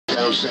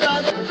Now,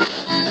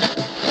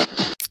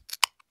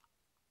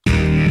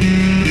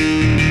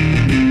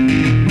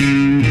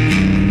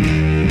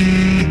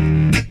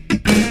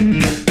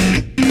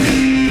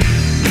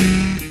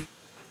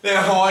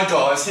 hi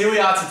guys, here we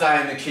are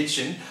today in the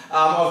kitchen.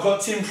 I've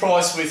got Tim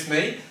Price with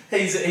me.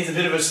 He's a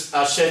bit of a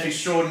chef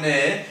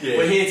extraordinaire. Yeah.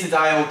 We're here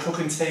today on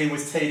Cooking Tea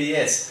with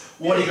TDS.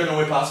 What are you going to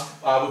whip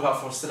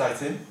up for us today,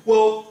 Tim?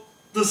 Well,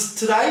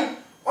 today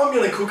I'm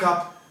going to cook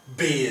up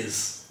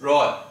beers.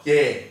 Right.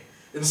 Yeah.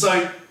 And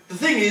so the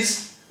thing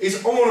is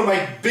I want to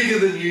make bigger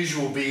than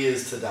usual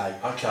beers today.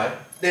 Okay.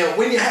 Now,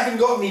 when you haven't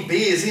got any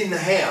beers in the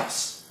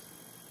house,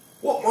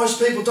 what most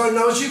people don't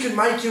know is you can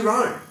make your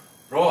own.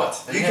 Right.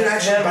 And you can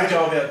actually how do we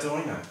go about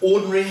doing that?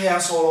 Ordinary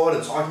household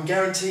items. I can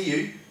guarantee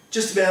you,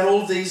 just about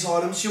all of these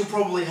items you'll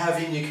probably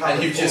have in your cupboard.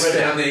 And you've just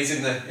found these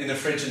in the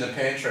fridge in the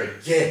pantry?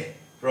 Yeah.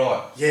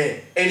 Right. Yeah.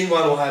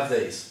 Anyone will have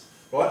these.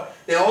 Right?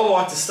 Now, I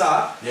like to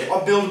start,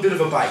 I build a bit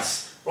of a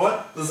base. Right?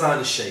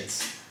 Lasagna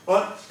sheets.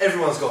 Right?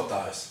 Everyone's got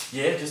those.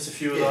 Yeah, just a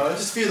few of those?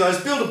 Just a few of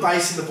those. Build a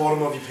base in the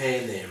bottom of your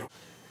pan there.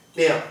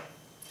 Now,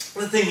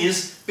 the thing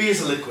is, beer's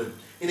a liquid.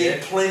 You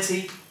need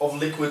plenty of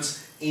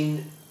liquids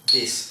in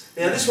this.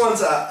 Now, this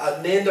one's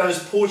a Nando's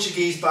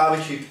Portuguese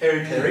barbecue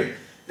peri-peri.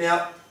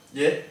 Now,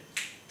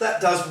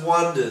 that does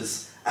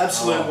wonders,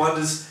 absolute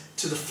wonders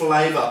to the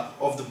flavour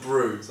of the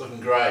brew. It's looking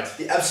great.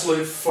 The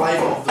absolute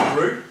flavour of the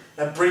brew.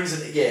 That brings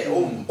it,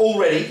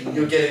 already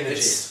you're getting the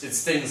gist. It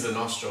stings the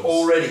nostrils.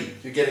 Already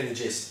you're getting the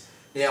gist.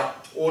 Now,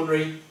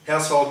 ordinary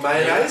household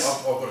mayonnaise.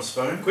 I've got a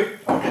spoon. Quick.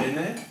 I'll get in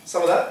there.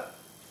 Some of that.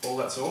 All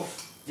that's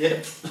off.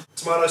 Yeah.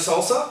 Tomato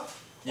salsa.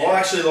 Yeah. I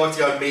actually like to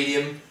go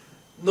medium.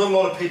 Not a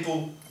lot of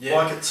people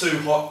like it too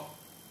hot,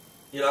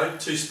 you know,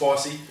 too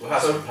spicy. Well, it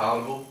has to be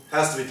palatable.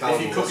 Has to be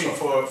palatable. If you're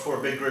cooking for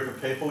a big group of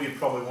people, you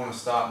probably want to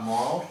start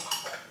mild.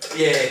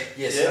 Yeah,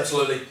 yes,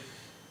 absolutely.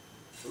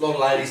 A lot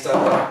of ladies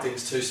don't like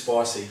things too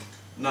spicy.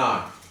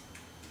 No.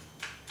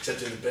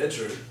 Except in the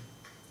bedroom.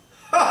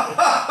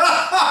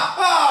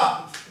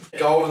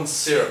 Golden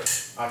syrup.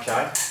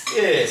 Okay.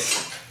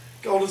 Yes.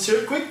 Golden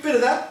syrup. Quick bit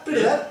of that. Bit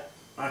of that.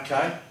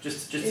 Okay.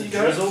 Just a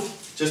drizzle.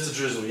 Just a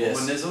drizzle, yes.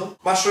 Or a nizzle.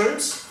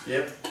 Mushrooms.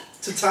 Yep.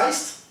 To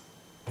taste.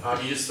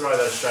 You just throw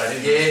those straight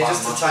in. Yeah,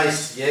 just to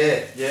taste.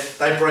 Yeah. Yeah.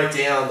 They break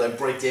down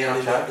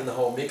in the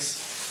whole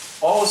mix.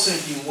 I was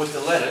thinking with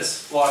the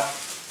lettuce, like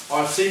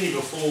I've seen you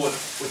before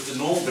with the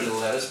normal bit of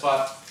lettuce,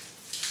 but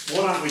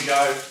why don't we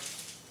go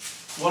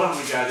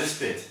this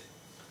bit?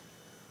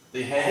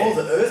 The hair. Oh,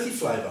 the earthy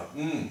flavour.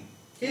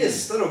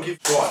 Yes, that'll give.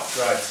 Right,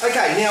 great.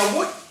 Okay, now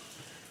what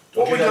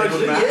we're going to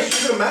do? Yeah,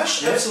 give it a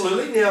mash.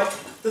 Absolutely. Now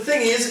the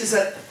thing is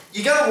that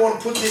you're going to want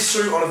to put this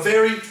through on a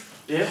very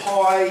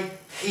high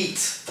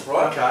heat,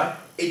 right?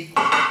 Okay.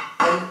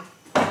 And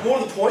more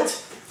to the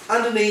point,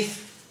 underneath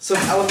some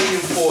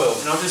aluminium foil.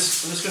 And I'm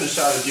just going to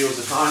show the viewers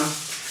at home.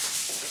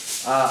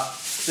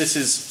 This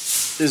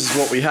is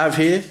what we have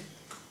here.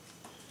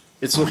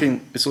 It's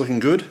looking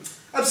good.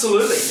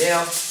 Absolutely. Now,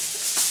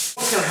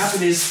 what's going to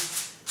happen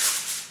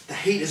is the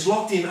heat is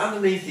locked in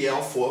underneath the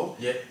alfoil,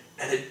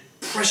 and it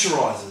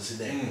pressurizes in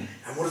there.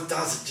 And what it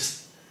does,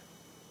 it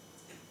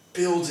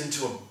builds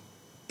into a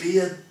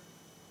beer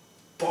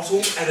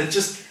bottle, and it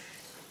just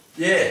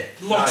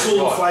locks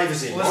all the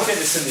flavours in. Well, let's get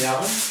this in the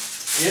oven.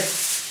 Yep.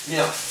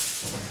 Now,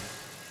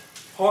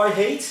 high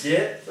heat.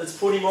 Yeah. Let's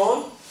put him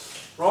on.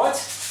 Right.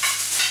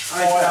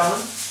 High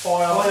oven.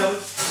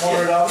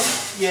 Moderate oven.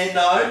 Yeah,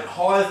 no,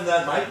 higher than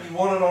that, mate. You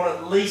want it on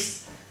at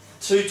least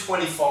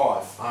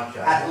 225. Okay.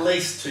 At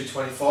least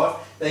 225.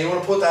 Now you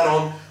want to put that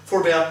on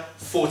for about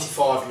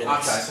 45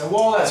 minutes. Okay. So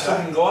while that's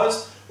cooking,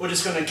 guys, we're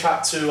just going to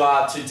cut to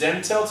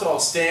Dentel, to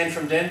old Stan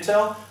from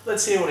Dentel.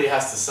 Let's hear what he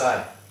has to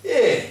say.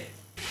 Yeah.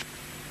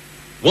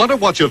 Want to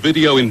watch a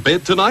video in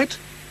bed tonight?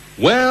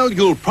 Well,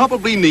 you'll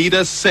probably need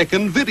a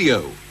second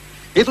video.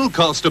 It'll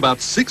cost about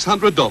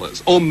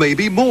 $600 or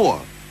maybe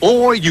more.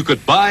 Or you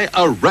could buy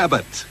a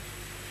rabbit.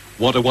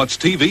 Want to watch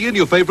TV in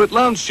your favorite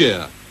lounge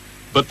chair?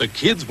 But the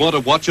kids want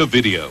to watch a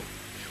video.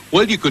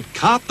 Well, you could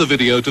cart the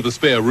video to the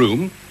spare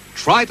room,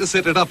 try to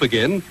set it up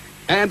again,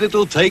 and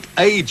it'll take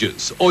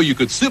ages. Or you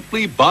could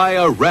simply buy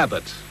a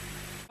rabbit.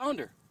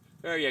 Pounder.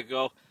 There you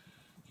go.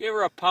 Give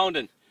her a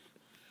pounding.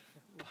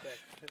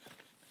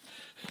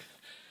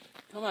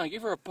 Come on,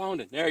 give her a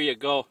pounding. There you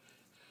go.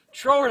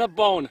 Throw her the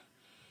bone.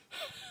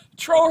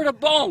 Throw her the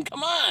bone.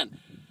 Come on.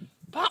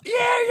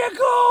 There you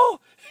go.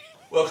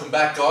 Welcome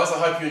back, guys. I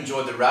hope you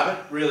enjoyed the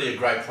rabbit. Really a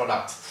great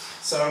product.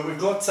 So we've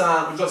got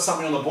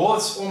something on the board.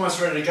 It's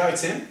almost ready to go,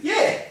 Tim.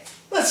 Yeah.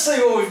 Let's see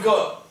what we've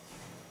got.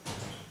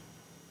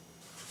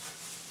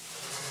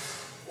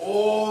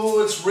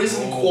 Oh, it's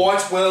risen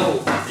quite well.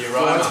 The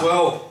aroma. Quite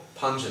well.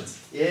 Pungent.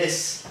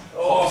 Yes.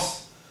 Oh.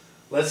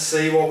 Let's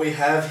see what we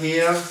have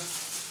here.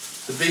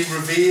 The big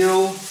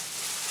reveal.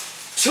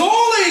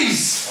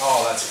 Tallies!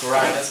 Oh, that's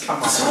great. That's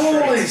come up.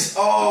 Tallies!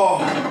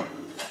 Oh,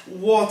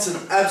 what an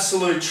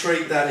absolute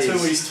treat that is.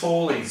 Tuesday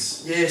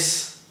Tinnies.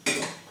 Yes.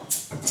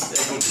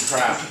 They're good to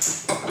crap.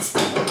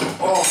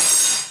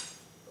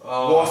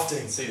 Oh,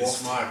 wafting. See the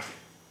smoke.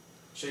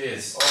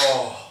 Cheers.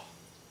 Oh.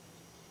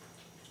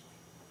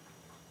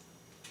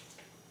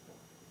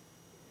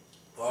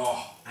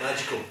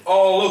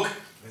 Oh, look.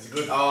 It's a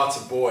good Oh, it's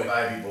a boy.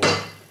 baby boy.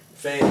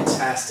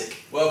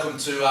 Fantastic. Welcome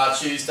to our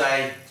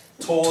Tuesday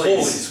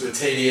Tallies with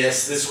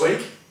TDS this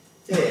week.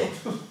 Yeah.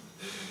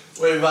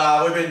 We've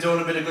been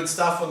doing a bit of good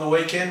stuff on the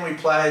weekend. We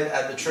played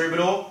at the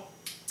Troubadour.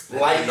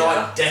 Late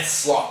night death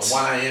slot.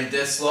 1 AM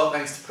death slot,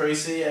 thanks to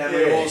Precy. And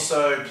we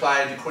also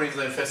played the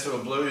Queensland Festival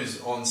of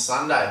Blues on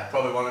Sunday.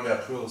 Probably one of our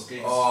coolest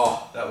gigs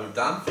that we've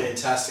done.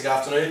 Fantastic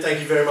afternoon. Thank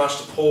you very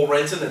much to Paul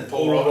Renton and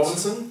Paul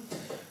Robinson.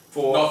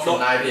 For Not from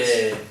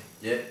Neighbours.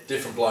 Yeah,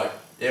 different bloke.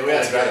 Yeah, we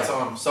had a great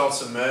time. Sold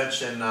some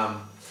merch and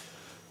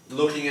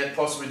looking at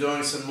possibly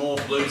doing some more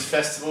blues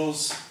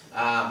festivals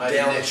maybe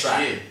down next the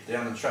track. year.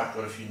 Down the track,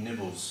 got a few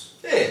nibbles.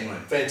 Yeah,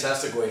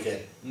 fantastic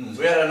weekend.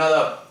 We had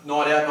another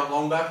night out not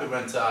long back. We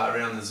went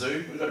around the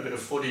zoo. We got a bit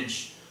of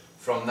footage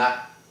from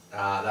that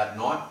that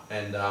night.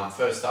 And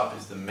first up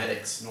is the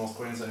Medics, North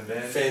Queensland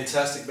band.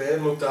 Fantastic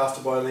band, looked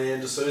after by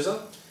Leanne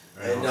D'Souza.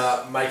 And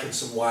nice. Making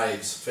some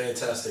waves.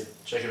 Fantastic.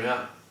 Check it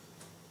out.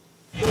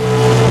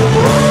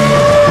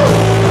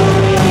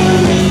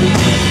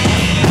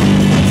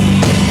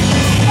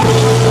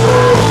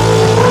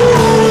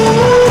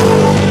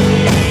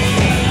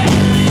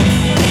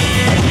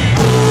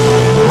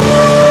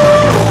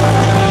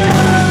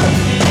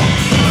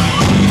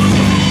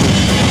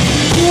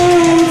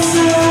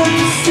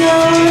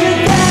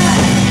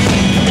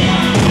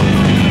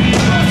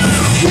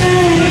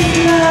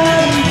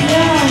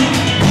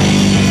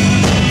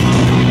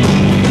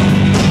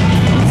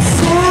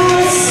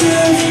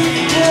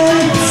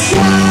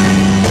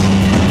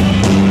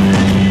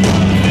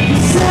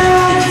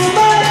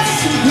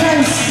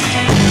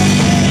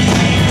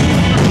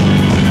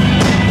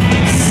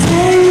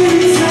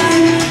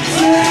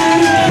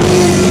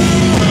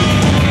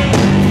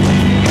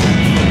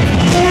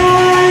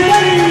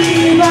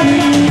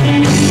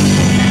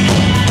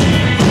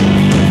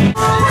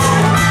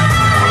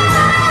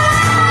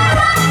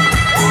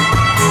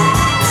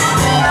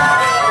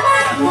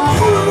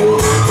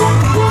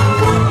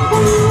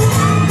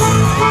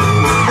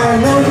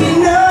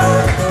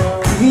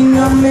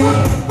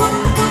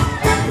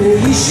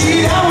 You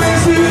should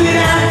always do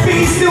that,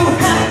 be so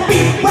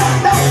happy. What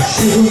don't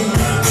you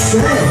say?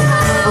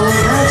 Oh,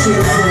 my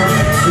children,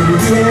 you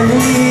tell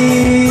me,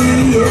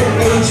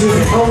 yeah,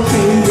 Adrian,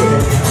 okay,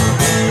 yeah.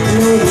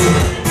 No,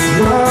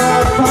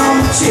 not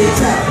from the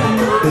chicks out,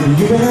 but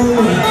you better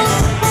know.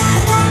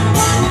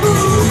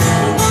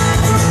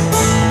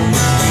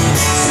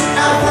 So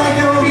I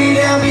think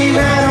I'll be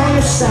right on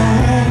your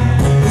side.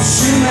 But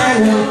you might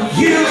know,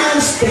 you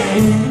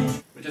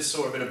understand. We just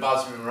saw a bit of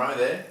Busby Marou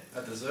there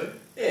at the zoo.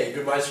 Yeah,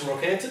 good mates from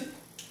Rockhampton.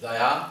 They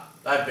are.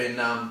 They've been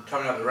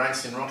coming up the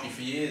ranks in Rocky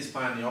for years,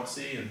 playing the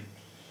Oxy and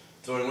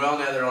doing well.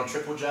 Now they're on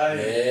Triple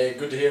J. Yeah,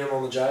 good to hear them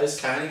on the J's.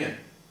 Caning it.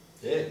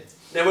 Yeah.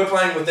 Now we're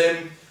playing with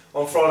them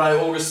on Friday,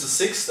 August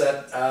the 6th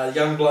at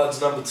Youngbloods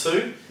number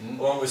 2,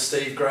 along with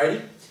Steve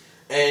Grady.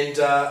 And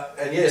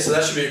yeah, so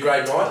that should be a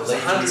great night.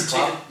 There's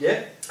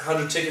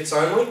 100 tickets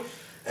only.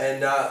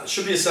 And it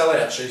should be a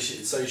sellout,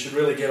 so you should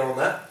really get on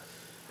that.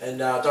 And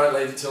don't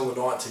leave it till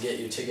the night to get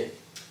your ticket.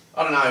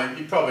 I don't know,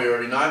 you probably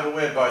already know, but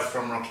we're both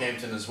from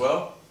Rockhampton as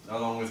well,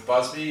 along with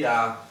Busby.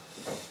 A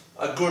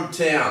good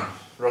town,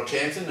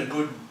 Rockhampton, a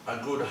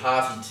good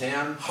hearty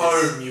town.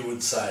 Home, you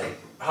would say.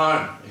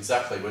 Home,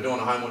 exactly. We're doing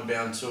a homeward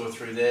bound tour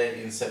through there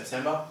in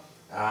September.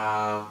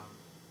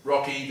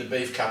 Rocky, the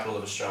beef capital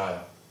of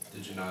Australia.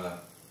 Did you know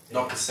that? Yeah.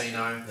 Not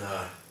Casino.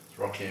 No. It's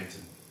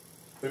Rockhampton.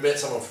 We met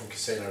someone from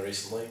Casino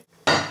recently.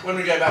 When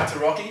we go back to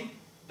Rocky,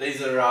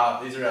 these are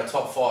our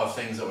top 5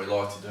 things that we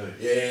like to do.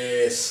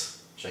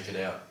 Yes. Check it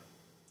out.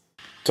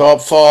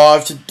 Top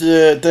 5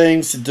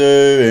 things to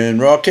do in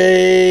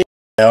Rocky.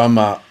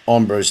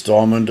 I'm Bruce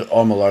Diamond.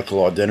 I'm a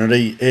local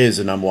identity. Here's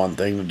the number 1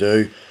 thing to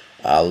do.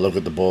 Look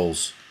at the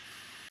balls.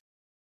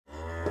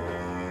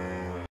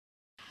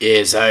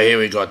 Yeah, so here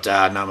we got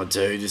number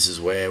 2. This is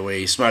where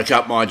we smoke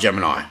up my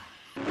Gemini.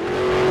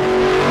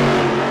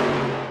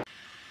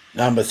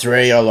 Number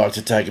 3, I like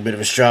to take a bit of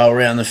a stroll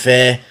around the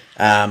fair.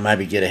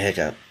 Maybe get a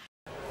haircut.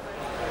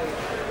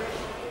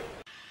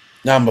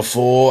 Number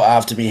 4,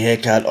 after my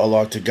haircut, I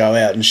like to go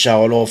out and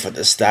show it off at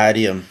the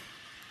stadium.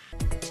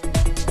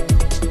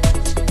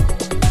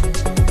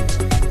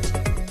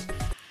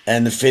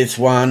 And the 5th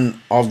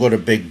one, I've got a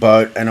big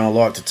boat and I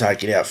like to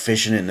take it out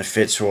fishing in the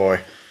Fitzroy.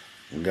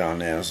 I'm going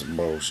down some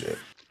bullshit.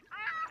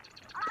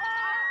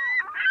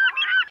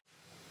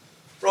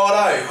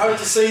 Righto, hope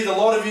to see the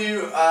lot of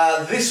you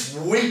this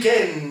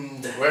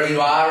weekend. Wherever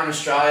you are in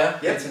Australia,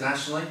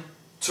 internationally.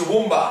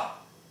 Toowoomba,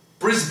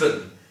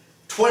 Brisbane,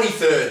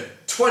 23rd,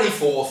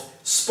 24th,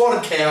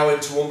 Spotted Cow in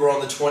Toowoomba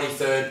on the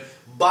 23rd,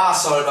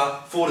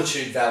 Barsoba,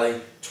 Fortitude Valley,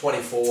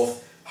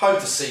 24th. Hope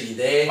to see you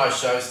there. Both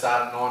shows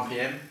start at 9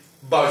 PM.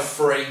 Both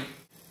free.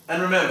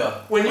 And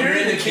remember, when you're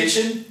in the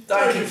kitchen,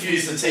 don't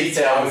confuse the tea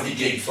towel with your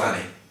gig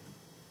flanny.